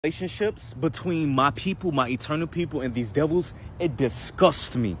Relationships between my people, my eternal people, and these devils, it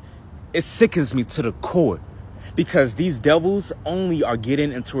disgusts me. It sickens me to the core. Because these devils only are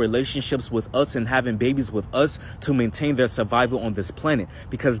getting into relationships with us and having babies with us to maintain their survival on this planet.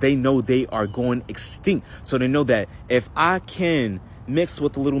 Because they know they are going extinct. So they know that if I can mix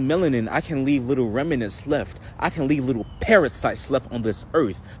with a little melanin, I can leave little remnants left. I can leave little parasites left on this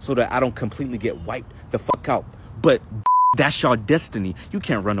earth so that I don't completely get wiped the fuck out. But that's your destiny. You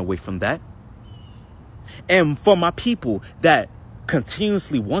can't run away from that. And for my people that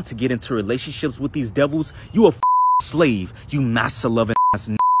continuously want to get into relationships with these devils, you a slave. You master loving ass.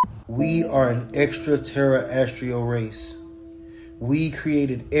 We are an extraterrestrial race. We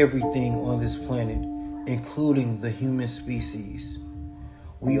created everything on this planet, including the human species.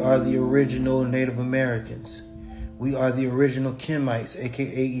 We are the original Native Americans. We are the original Kemites,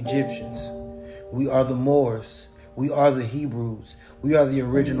 aka Egyptians. We are the Moors. We are the Hebrews. We are the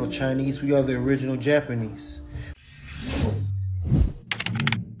original Chinese. We are the original Japanese.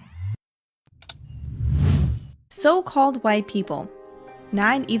 So-called white people,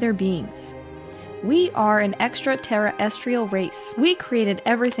 9 ether beings. We are an extraterrestrial race. We created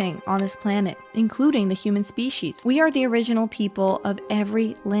everything on this planet, including the human species. We are the original people of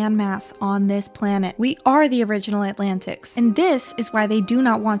every landmass on this planet. We are the original Atlantics. And this is why they do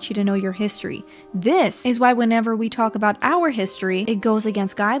not want you to know your history. This is why whenever we talk about our history, it goes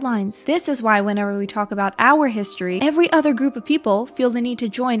against guidelines. This is why whenever we talk about our history, every other group of people feel the need to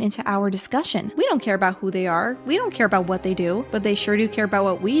join into our discussion. We don't care about who they are. We don't care about what they do, but they sure do care about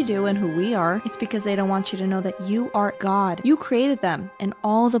what we do and who we are. It's because they don't want you to know that you are God. You created them and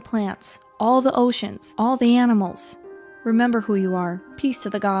all the plants, all the oceans, all the animals. Remember who you are. Peace to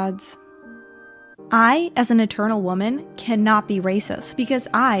the gods. I, as an eternal woman, cannot be racist because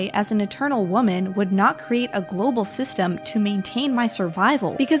I, as an eternal woman, would not create a global system to maintain my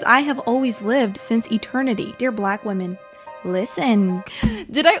survival because I have always lived since eternity. Dear Black women, listen.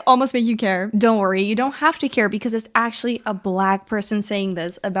 Did I almost make you care? Don't worry, you don't have to care because it's actually a Black person saying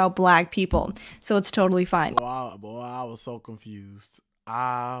this about Black people. So it's totally fine. Boy, I was so confused.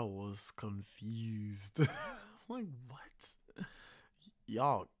 I was confused. Like, what?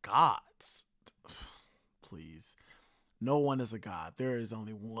 Y'all gods. Please. No one is a god. There is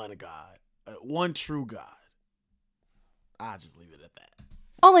only one God. One true God. I'll just leave it at that.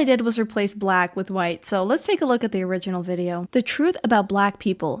 All I did was replace black with white, so let's take a look at the original video. The truth about Black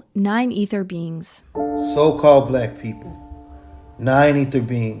people, 9 ether beings. So-called Black people, 9 ether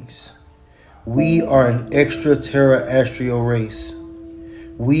beings. We are an extraterrestrial race.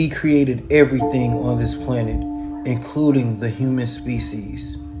 We created everything on this planet, including the human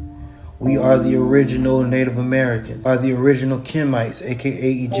species. We are the original Native Americans, are the original Kemites,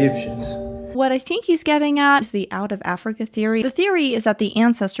 aka Egyptians. What I think he's getting at is the out of Africa theory. The theory is that the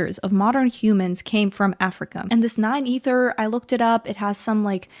ancestors of modern humans came from Africa. And this 9 ether, I looked it up, it has some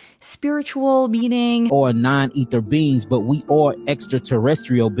like spiritual meaning. Or 9 ether beings, but we are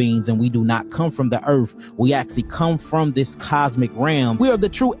extraterrestrial beings and we do not come from the earth. We actually come from this cosmic realm. We are the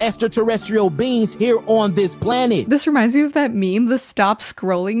true extraterrestrial beings here on this planet. This reminds me of that meme, the stop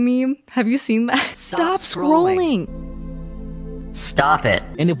scrolling meme. Have you seen that? Stop scrolling. Stop it.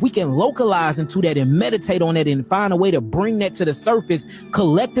 And if we can localize into that and meditate on it and find a way to bring that to the surface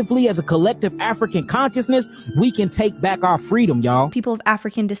collectively as a collective African consciousness, we can take back our freedom, y'all. People of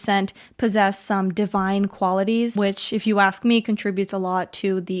African descent possess some divine qualities, which, if you ask me, contributes a lot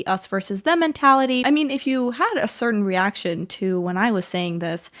to the us versus them mentality. I mean, if you had a certain reaction to when I was saying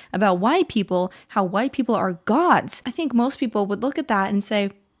this about white people, how white people are gods, I think most people would look at that and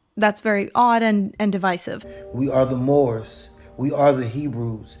say, that's very odd and divisive. We are the Moors. We are the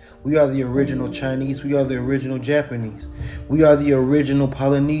Hebrews. We are the original Chinese. We are the original Japanese. We are the original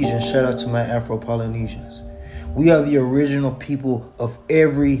Polynesians. Shout out to my Afro-Polynesians. We are the original people of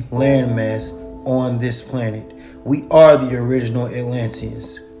every landmass on this planet. We are the original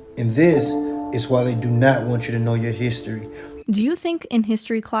Atlanteans. And this is why they do not want you to know your history. Do you think in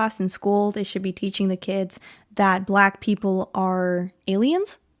history class in school they should be teaching the kids that Black people are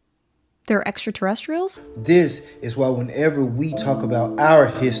aliens? They're extraterrestrials? This is why whenever we talk about our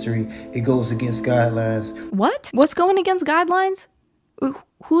history, it goes against guidelines. What? What's going against guidelines?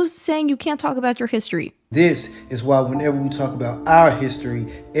 Who's saying you can't talk about your history? This is why whenever we talk about our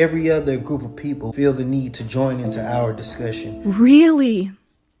history, every other group of people feel the need to join into our discussion. Really?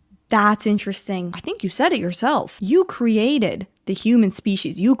 That's interesting. I think you said it yourself. You created the human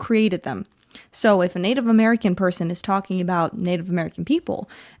species. You created them. So if a Native American person is talking about Native American people,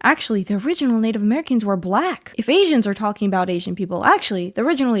 actually the original Native Americans were black. If Asians are talking about Asian people, actually the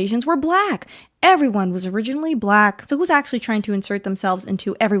original Asians were black. Everyone was originally black. So who's actually trying to insert themselves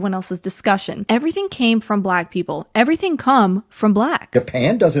into everyone else's discussion? Everything came from black people. Everything come from black.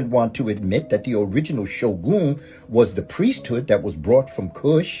 Japan doesn't want to admit that the original shogun was the priesthood that was brought from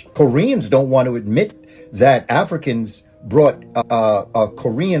Kush. Koreans don't want to admit that Africans brought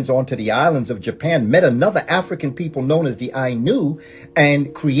Koreans onto the islands of Japan, met another African people known as the Ainu,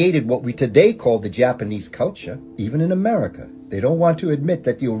 and created what we today call the Japanese culture. Even in America, they don't want to admit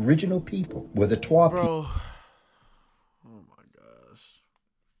that the original people were the Twa people. Oh my gosh.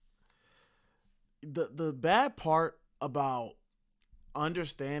 The bad part about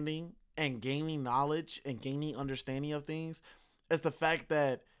understanding and gaining knowledge and gaining understanding of things is the fact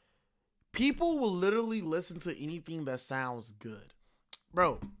that people will literally listen to anything that sounds good.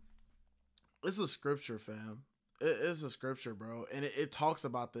 Bro, it's a scripture, fam. It's a scripture, bro. And it talks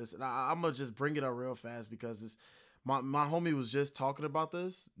about this. And I'm going to just bring it up real fast because my homie was just talking about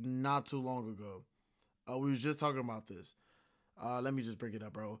this not too long ago. We was just talking about this. Let me just bring it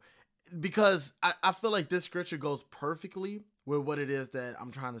up, bro. Because I feel like this scripture goes perfectly with what it is that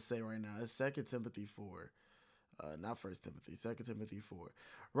I'm trying to say right now. It's 2 Timothy 4. Not 1 Timothy, 2 Timothy 4.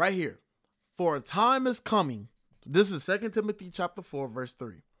 Right here. For a time is coming. This is 2 Timothy chapter 4, verse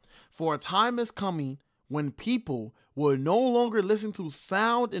 3. For a time is coming when people will no longer listen to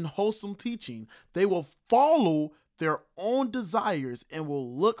sound and wholesome teaching. They will follow their own desires and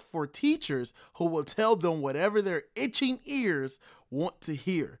will look for teachers who will tell them whatever their itching ears want to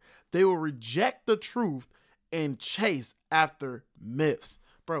hear. They will reject the truth and chase after myths.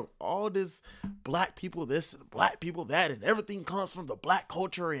 Bro, all this black people this, black people that, and everything comes from the black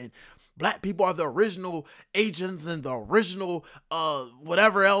culture, and black people are the original agents and the original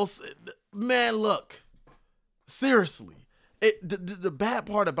whatever else. Man, look, seriously, the bad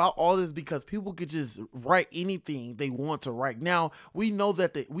part about all this, because people could just write anything they want to write. Now, we know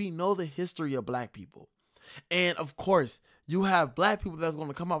that we know the history of black people. And of course, you have black people that's going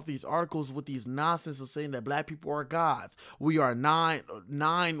to come up with these articles with these nonsense of saying that black people are gods. We are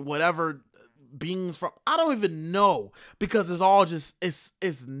nine whatever beings from, I don't even know, because it's all just,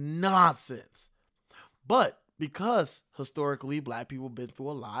 it's nonsense. But because historically black people been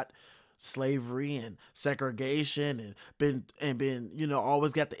through a lot, slavery and segregation, and been, you know,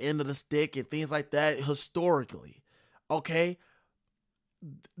 always got the end of the stick and things like that historically, okay,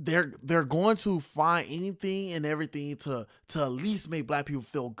 they're going to find anything and everything to at least make black people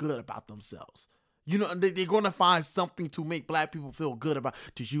feel good about themselves. You know, they're going to find something to make black people feel good about.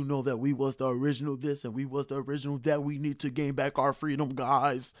 Did you know that we was the original this and we was the original that? We need to gain back our freedom,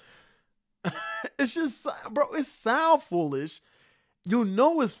 guys. It's just, bro, it sound foolish. You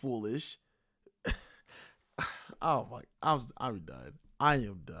know it's foolish. Oh my, I'm done. I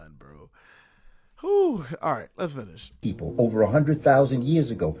am done, bro. Whew. All right, let's finish. People over 100,000 years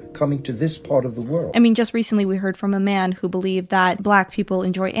ago coming to this part of the world. I mean, just recently we heard from a man who believed that black people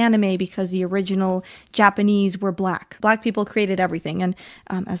enjoy anime because the original Japanese were black. Black people created everything. And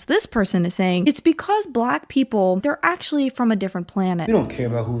as this person is saying, it's because black people, they're actually from a different planet. We don't care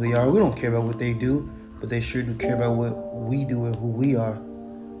about who they are. We don't care about what they do. But they sure do care about what we do and who we are.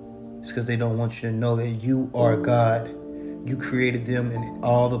 It's because they don't want you to know that you are God. You created them and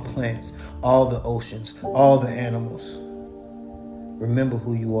all the plants, all the oceans, all the animals. Remember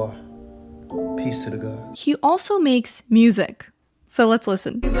who you are. Peace to the gods. He also makes music. So let's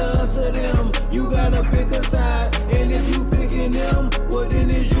listen. The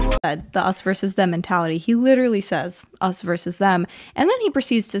us versus them mentality. He literally says us versus them. And then he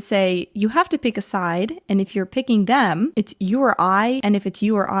proceeds to say, you have to pick a side. And if you're picking them, it's you or I. And if it's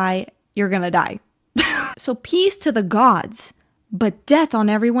you or I, you're going to die. So peace to the gods, but death on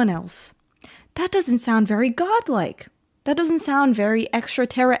everyone else. That doesn't sound very godlike. That doesn't sound very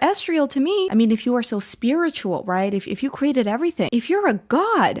extraterrestrial to me. I mean, if you are so spiritual, right? If you created everything, if you're a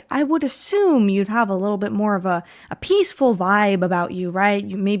god, I would assume you'd have a little bit more of a peaceful vibe about you, right?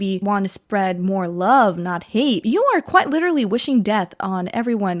 You maybe want to spread more love, not hate. You are quite literally wishing death on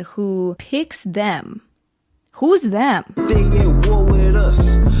everyone who picks them. Who's them? They at war with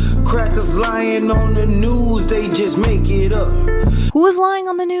us. Crackers lying on the news, they just make it up. Who is lying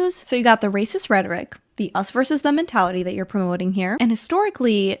on the news? So you got the racist rhetoric, the us versus them mentality that you're promoting here. And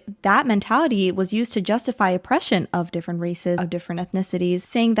historically, that mentality was used to justify oppression of different races, of different ethnicities,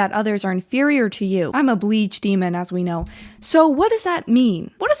 saying that others are inferior to you. I'm a bleach demon, as we know. So what does that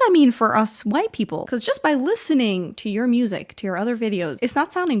mean? What does that mean for us white people? Because just by listening to your music, to your other videos, it's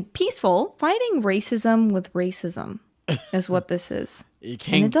not sounding peaceful. Fighting racism with racism is what this is.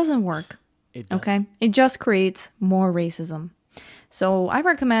 And it doesn't work. It doesn't. Okay? It just creates more racism. So I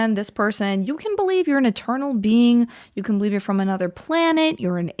recommend this person, you can believe you're an eternal being. You can believe you're from another planet.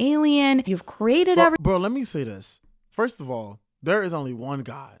 You're an alien. You've created everything. Bro, let me say this. First of all, there is only one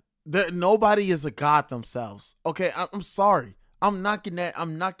God. Nobody is a God themselves. Okay, I'm sorry. I'm knocking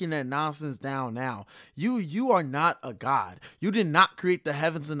that nonsense down now. You are not a God. You did not create the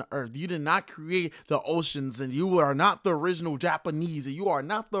heavens and the earth. You did not create the oceans, and you are not the original Japanese, and you are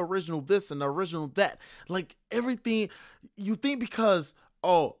not the original this and the original that. Like everything you think because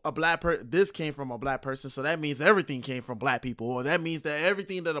a black person, this came from a black person, so that means everything came from black people, or that means that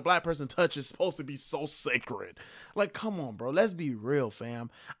everything that a black person touches is supposed to be so sacred. Like, come on, bro. Let's be real,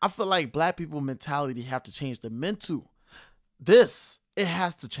 fam. I feel like black people mentality have to change the mental. It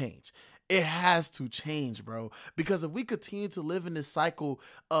has to change. It has to change, bro. Because if we continue to live in this cycle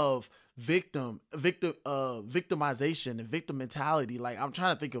of victimization and victim mentality, like I'm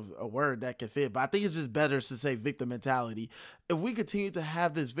trying to think of a word that can fit, but I think it's just better to say victim mentality. If we continue to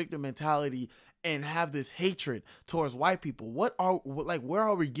have this victim mentality and have this hatred towards white people, where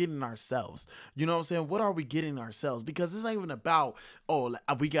are we getting ourselves? You know what I'm saying? What are we getting ourselves? Because it's not even about, oh,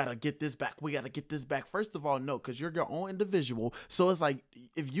 we gotta get this back. We gotta get this back. First of all, no, because you're your own individual. So it's like,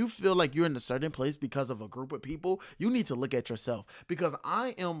 if you feel like you're in a certain place because of a group of people, you need to look at yourself. Because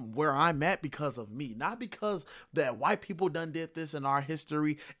I am where I'm at because of me, not because that white people done did this in our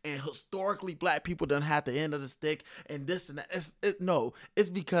history and historically black people done had the end of the stick and this and that. No, it's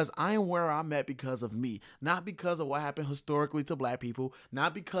because I am where I'm at because of me, not because of what happened historically to black people,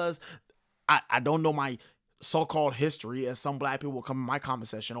 not because I don't know my so-called history, as some black people will come in my comment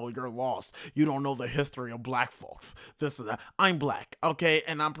section, oh, you're lost, you don't know the history of black folks, this and that. I'm black, okay,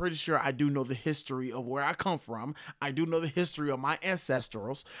 and I'm pretty sure I do know the history of where I come from. I do know the history of my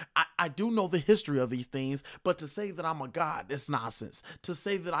ancestrals. I do know the history of these things, but to say that I'm a god, it's nonsense. To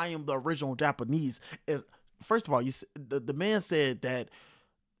say that I am the original Japanese is, first of all, the man said that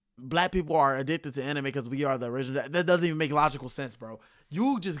black people are addicted to anime because we are the original. That doesn't even make logical sense, bro.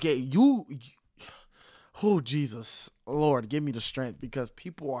 You just get oh, Jesus, Lord, give me the strength, because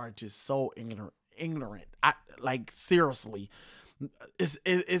people are just so ignorant. Like, seriously, it's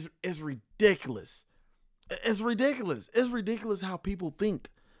ridiculous. It's ridiculous. It's ridiculous how people think.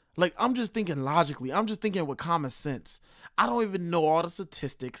 Like, I'm just thinking logically. I'm just thinking with common sense. I don't even know all the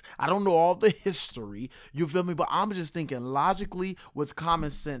statistics. I don't know all the history. You feel me? But I'm just thinking logically with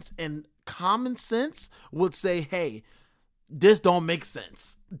common sense. And common sense would say, hey, this don't make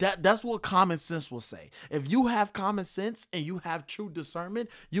sense. That's what common sense will say. If you have common sense and you have true discernment,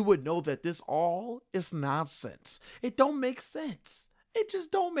 you would know that this all is nonsense. It don't make sense. It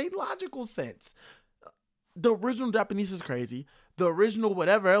just don't make logical sense. The original Japanese is crazy. The original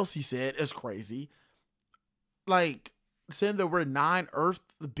whatever else he said is crazy. Like, saying there were 9 earth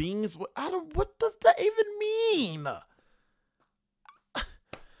beings, what does that even mean?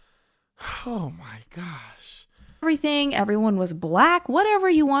 Oh my gosh. Everything, everyone was black, whatever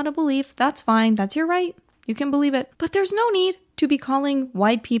you want to believe, that's fine, that's your right. You can believe it. But there's no need to be calling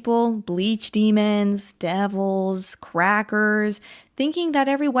white people bleach demons, devils, crackers, thinking that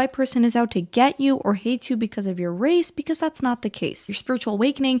every white person is out to get you or hate you because of your race, because that's not the case. Your spiritual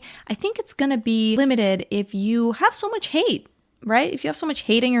awakening, I think it's gonna be limited if you have so much hate, right? If you have so much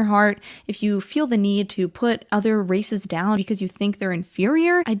hate in your heart, if you feel the need to put other races down because you think they're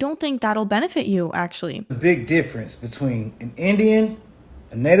inferior, I don't think that'll benefit you, actually. The big difference between an Indian,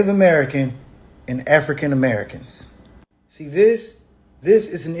 a Native American, and African Americans. See, this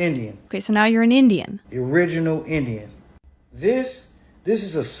is an Indian. Okay, so now you're an Indian. The original Indian. This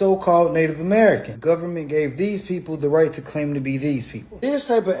is a so-called Native American. The government gave these people the right to claim to be these people. This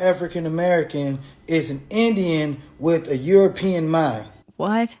type of African American is an Indian with a European mind.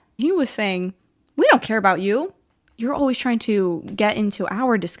 What? He was saying, we don't care about you. You're always trying to get into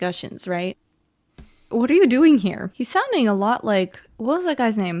our discussions, right? What are you doing here? He's sounding a lot like, what was that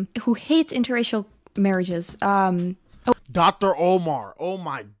guy's name? Who hates interracial marriages? Dr. Omar. Oh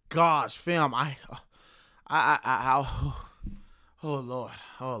my gosh, fam. Oh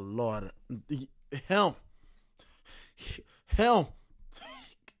Lord. Him.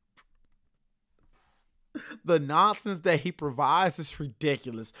 The nonsense that he provides is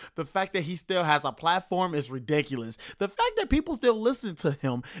ridiculous. The fact that he still has a platform is ridiculous. The fact that people still listen to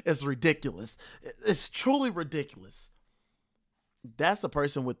him is ridiculous. It's truly ridiculous. That's a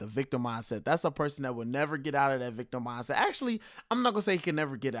person with the victim mindset. That's a person that will never get out of that victim mindset. Actually, I'm not going to say he can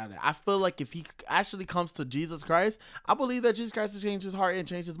never get out of it. I feel like if he actually comes to Jesus Christ, I believe that Jesus Christ has changed his heart and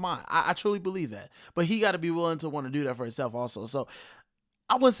changed his mind. I truly believe that. But he got to be willing to want to do that for himself also. So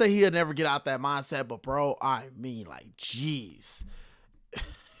I wouldn't say he'll never get out that mindset, but bro, I mean, like, jeez.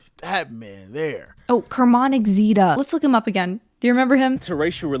 that man there. Oh, Kermanic Zeta. Let's look him up again. Do you remember him?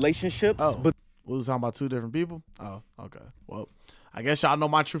 Interracial relationships. Oh, but we was talking about two different people? Oh, okay. Well, I guess y'all know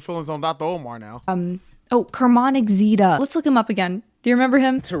my true feelings on Dr. Omar now. Oh, Kermanic Zeta. Let's look him up again. Do you remember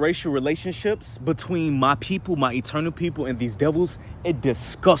him? Interracial relationships between my people, my eternal people, and these devils, it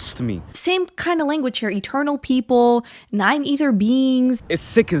disgusts me. Same kind of language here. Eternal people, 9 ether beings. It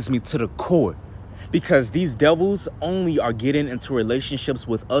sickens me to the core. Because these devils only are getting into relationships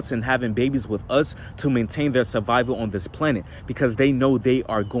with us and having babies with us to maintain their survival on this planet. Because they know they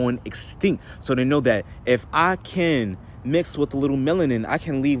are going extinct. So they know that if I can mix with a little melanin, I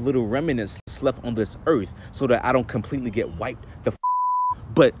can leave little remnants left on this earth so that I don't completely get wiped the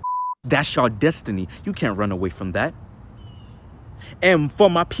But that's your destiny. You can't run away from that. And for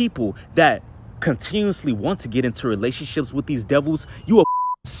my people that continuously want to get into relationships with these devils, you a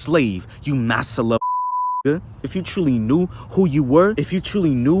slave, you master love. If you truly knew who you were, if you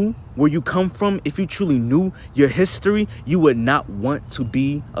truly knew where you come from, if you truly knew your history, you would not want to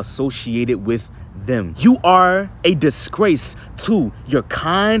be associated with them. You are a disgrace to your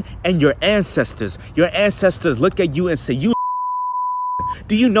kind and your ancestors. Your ancestors look at you and say, you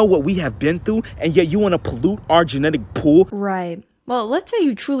do you know what we have been through? And yet you want to pollute our genetic pool? Right. Well, let's say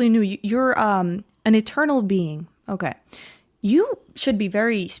you truly knew you're an eternal being. Okay. You should be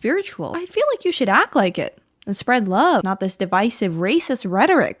very spiritual. I feel like you should act like it and spread love, not this divisive, racist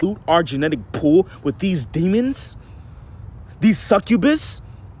rhetoric. Pollute our genetic pool with these demons? These succubus?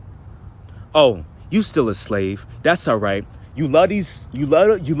 Oh, you still a slave. That's all right. You love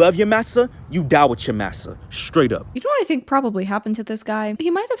your master, you die with your master. Straight up. You know what I think probably happened to this guy? He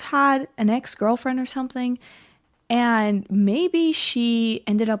might have had an ex-girlfriend or something, and maybe she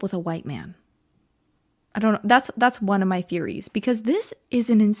ended up with a white man. I don't know. That's one of my theories, because this is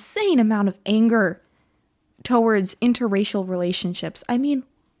an insane amount of anger towards interracial relationships. I mean,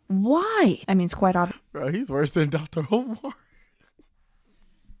 why? I mean, it's quite obvious. Bro, he's worse than Dr. Omar.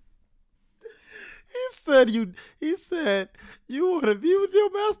 He said you want to be with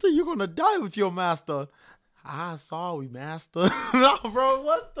your master, you're gonna die with your master. I saw we master. No, bro,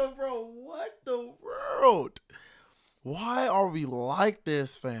 what the world? Why are we like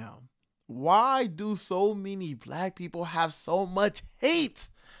this, fam? Why do so many black people have so much hate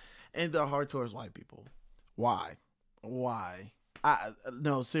in their heart towards white people? Why?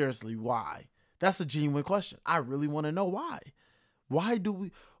 No, seriously, why? That's a genuine question. I really want to know why. Why do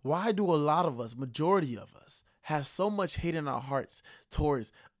a lot of us, majority of us, have so much hate in our hearts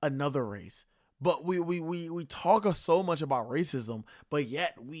towards another race? But we talk so much about racism, but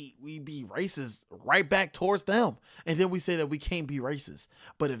yet we be racist right back towards them. And then we say that we can't be racist.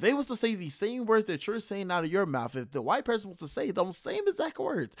 But if they was to say these same words that you're saying out of your mouth, if the white person was to say those same exact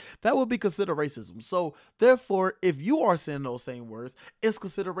words, that would be considered racism. So therefore, if you are saying those same words, it's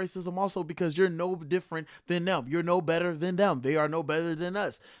considered racism also, because you're no different than them. You're no better than them. They are no better than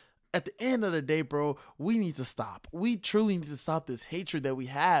us. At the end of the day, bro, we need to stop. We truly need to stop this hatred that we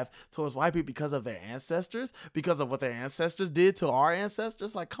have towards white people because of their ancestors, because of what their ancestors did to our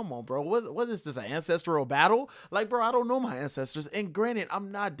ancestors. Like, come on, bro. What is this, an ancestral battle? Like, bro, I don't know my ancestors. And granted,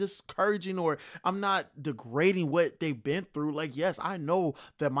 I'm not discouraging or I'm not degrading what they've been through. Like, yes, I know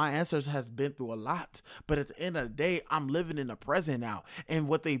that my ancestors has been through a lot. But at the end of the day, I'm living in the present now. And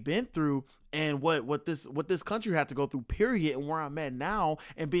what they've been through and what this country had to go through, period, and where I'm at now,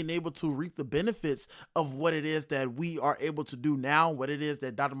 and being able to reap the benefits of what it is that we are able to do now, what it is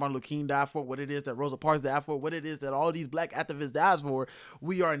that Dr. Martin Luther King died for, what it is that Rosa Parks died for, what it is that all these black activists died for.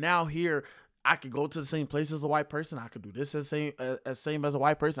 We are now here. I could go to the same place as a white person. I could do this as same as a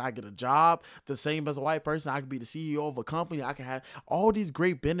white person. I get a job the same as a white person. I could be the CEO of a company. I could have all these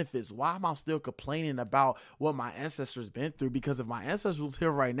great benefits. Why am I still complaining about what my ancestors been through? Because if my ancestors was here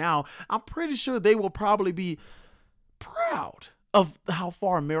right now, I'm pretty sure they will probably be proud of how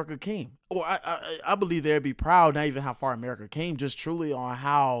far America came. Or I believe they'd be proud, not even how far America came, just truly on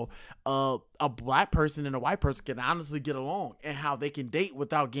how a black person and a white person can honestly get along, and how they can date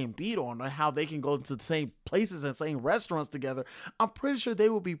without getting beat on, or how they can go to the same places and same restaurants together. I'm pretty sure they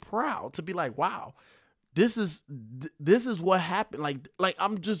would be proud to be like, wow, this is what happened. Like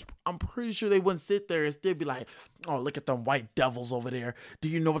I'm pretty sure they wouldn't sit there and still be like, oh, look at them white devils over there. Do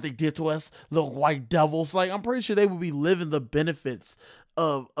you know what they did to us, little white devils? Like, I'm pretty sure they would be living the benefits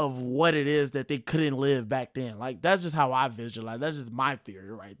of what it is that they couldn't live back then. Like, that's just how I visualize. That's just my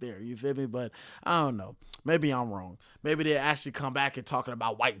theory right there. You feel me? But I don't know. Maybe I'm wrong. Maybe they actually come back and talking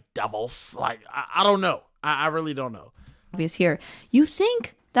about white devils. Like, I don't know. I really don't know. Obvious here. You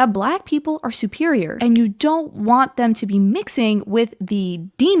think that black people are superior, and you don't want them to be mixing with the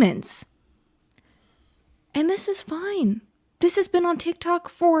demons. And this is fine. This has been on TikTok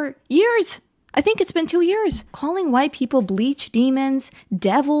for years. I think it's been 2 years. Calling white people bleach demons,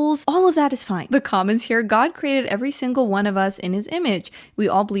 devils, all of that is fine. The comments here, God created every single one of us in his image. We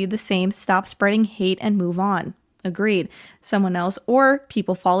all bleed the same. Stop spreading hate and move on. Agreed. Someone else, or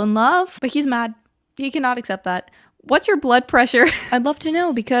people fall in love, but he's mad. He cannot accept that. What's your blood pressure? I'd love to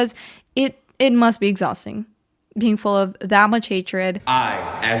know, because it must be exhausting being full of that much hatred.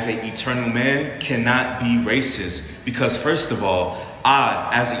 I, as an eternal man, cannot be racist because, first of all, I,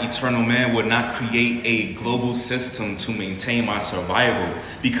 as an eternal man, would not create a global system to maintain my survival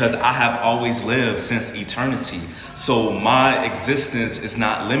because I have always lived since eternity. So my existence is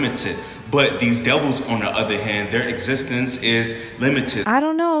not limited. But these devils, on the other hand, their existence is limited. I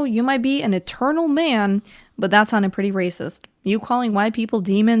don't know, you might be an eternal man, but that sounded pretty racist. You calling white people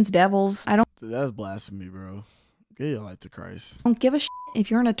demons, devils, That's blasphemy, bro. Get your light to Christ. don't give a shit.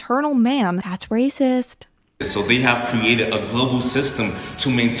 If you're an eternal man, that's racist. So they have created a global system to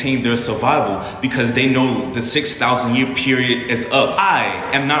maintain their survival because they know the 6,000 year period is up.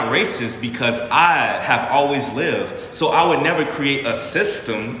 I am not racist because I have always lived. So I would never create a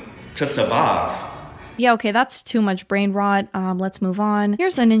system to survive. Yeah, okay, that's too much brain rot. Let's move on.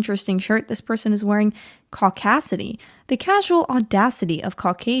 Here's an interesting shirt this person is wearing. Caucasity. The casual audacity of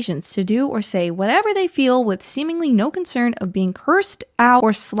Caucasians to do or say whatever they feel with seemingly no concern of being cursed out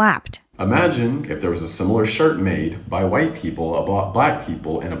or slapped. Imagine if there was a similar shirt made by white people about black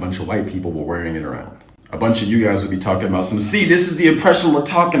people and a bunch of white people were wearing it around. A bunch of you guys would be talking about see, this is the oppression we're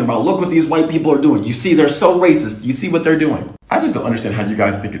talking about. Look what these white people are doing. You see, they're so racist. You see what they're doing. I just don't understand how you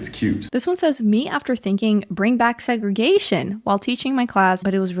guys think it's cute. This one says, me after thinking, bring back segregation while teaching my class,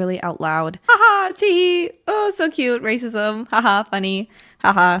 but it was really out loud. Haha, tee. Oh, so cute. Racism. Haha, funny.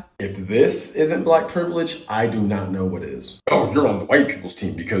 Haha. If this isn't black privilege, I do not know what is. Oh, you're on the white people's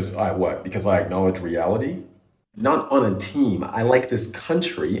team because I what? Because I acknowledge reality? Not on a team. I like this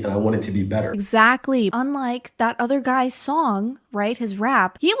country and I want it to be better. Exactly. Unlike that other guy's song, right? His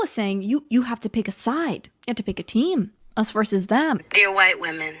rap, he was saying you have to pick a side. You have to pick a team. Us versus them. Dear white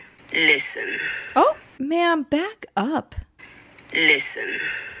women, listen. Oh, ma'am, back up. Listen.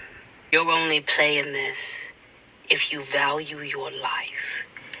 You're only playing this if you value your life.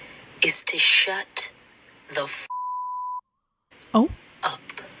 Is to shut the Oh. up.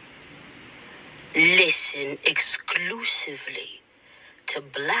 Listen exclusively to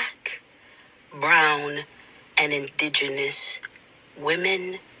black, brown, and indigenous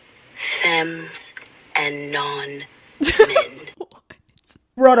women, femmes, and non-men.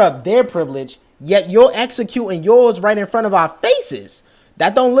 Brought up their privilege, yet you're executing yours right in front of our faces.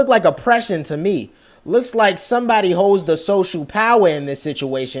 That don't look like oppression to me. Looks like somebody holds the social power in this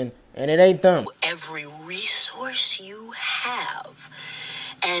situation, and it ain't them. Every resource you have,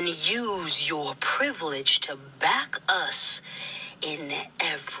 and use your privilege to back us in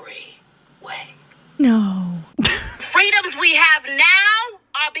every way. No. Freedoms we have now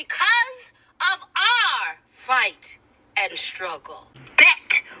are because of our fight and struggle.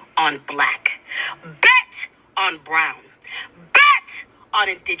 Bet on black. Bet on brown. Bet on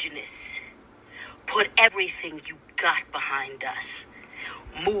indigenous. Put everything you got behind us.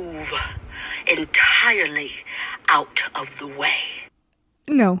 Move entirely out of the way.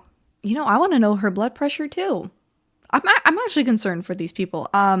 No. You know, I want to know her blood pressure too. I'm actually concerned for these people.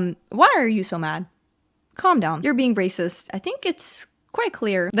 Why are you so mad? Calm down. You're being racist. I think it's quite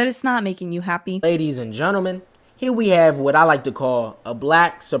clear that it's not making you happy. Ladies and gentlemen, here we have what I like to call a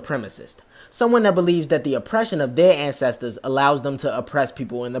black supremacist. Someone that believes that the oppression of their ancestors allows them to oppress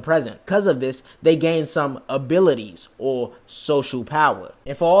people in the present. Because of this, they gain some abilities or social power.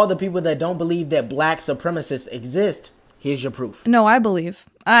 And for all the people that don't believe that black supremacists exist, here's your proof. No, I believe.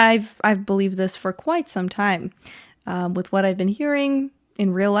 I've believed this for quite some time. With what I've been hearing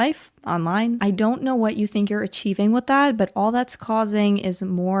in real life, online. I don't know what you think you're achieving with that, but all that's causing is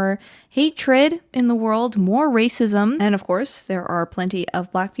more hatred in the world, more racism, and of course, there are plenty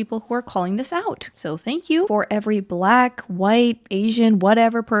of black people who are calling this out. So thank you for every black, white, Asian,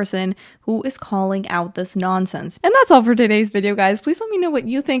 whatever person who is calling out this nonsense. And that's all for today's video, guys. Please let me know what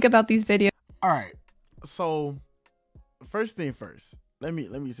you think about these videos. All right. So, first thing first. Let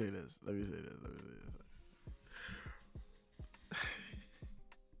me say this.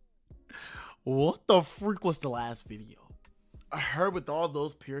 What the freak was the last video? I heard with all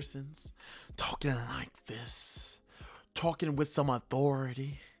those piercings, talking like this, talking with some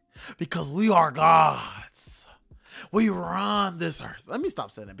authority, because we are gods. We run this earth. Let me stop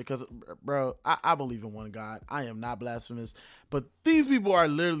saying that because, bro, I believe in one God. I am not blasphemous, but these people are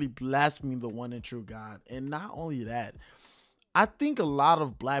literally blaspheming the one and true God. And not only that, I think a lot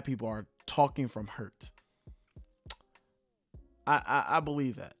of black people are talking from hurt. I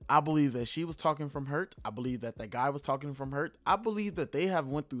believe that. I believe that she was talking from hurt. I believe that that guy was talking from hurt. I believe that they have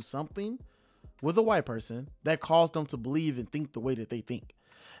went through something with a white person that caused them to believe and think the way that they think.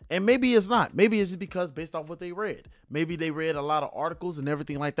 And maybe it's not. Maybe it's just because based off what they read. Maybe they read a lot of articles and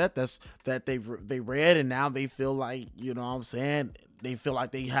everything like that. They read, and now they feel like, you know what I'm saying? They feel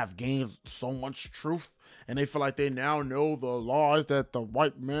like they have gained so much truth, and they feel like they now know the laws that the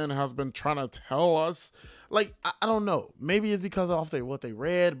white man has been trying to tell us. Like, I don't know. Maybe it's because of what they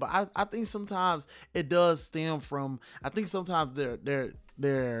read, but I think sometimes it does stem from, I think sometimes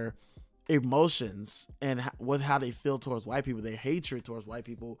their emotions and with how they feel towards white people, their hatred towards white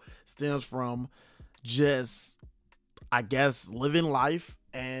people stems from just, I guess, living life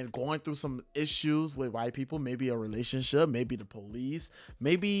and going through some issues with white people, maybe a relationship, maybe the police,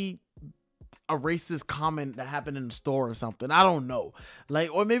 maybe a racist comment that happened in the store or something. I don't know.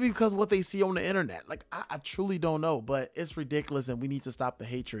 Like, or maybe because of what they see on the internet. Like, I truly don't know, but it's ridiculous and we need to stop the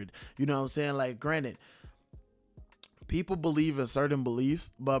hatred. You know what I'm saying? Like, granted, people believe in certain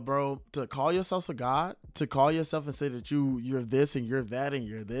beliefs, but bro, to call yourself a god, to call yourself and say that you're this and you're that and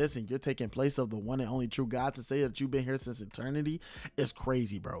you're this and you're taking place of the one and only true God, to say that you've been here since eternity, is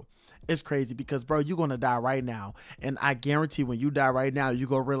crazy, bro. It's crazy because, bro, you're gonna die right now, and I guarantee when you die right now, you're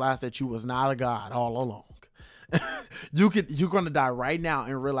gonna realize that you was not a god all along. You're gonna die right now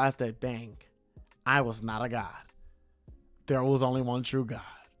and realize that, bang, I was not a god. There was only one true God,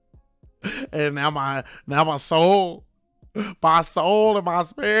 and now my soul. My soul and my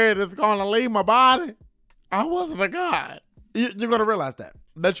spirit is gonna leave my body. I wasn't a god. You're gonna realize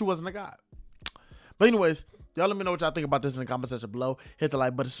that you wasn't a god. But anyways, y'all let me know what y'all think about this in the comment section below. Hit the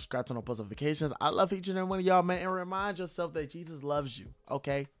like button, subscribe, turn on post notifications. I love each and every one of y'all, man. And remind yourself that Jesus loves you,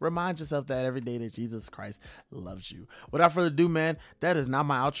 okay? Remind yourself that every day that Jesus Christ loves you. Without further ado, man, that is not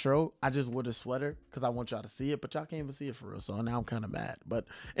my outro. I just wore the sweater because I want y'all to see it, but y'all can't even see it for real. So now I'm kind of mad. But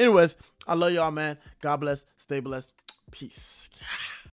anyways, I love y'all, man. God bless. Stay blessed. Peace.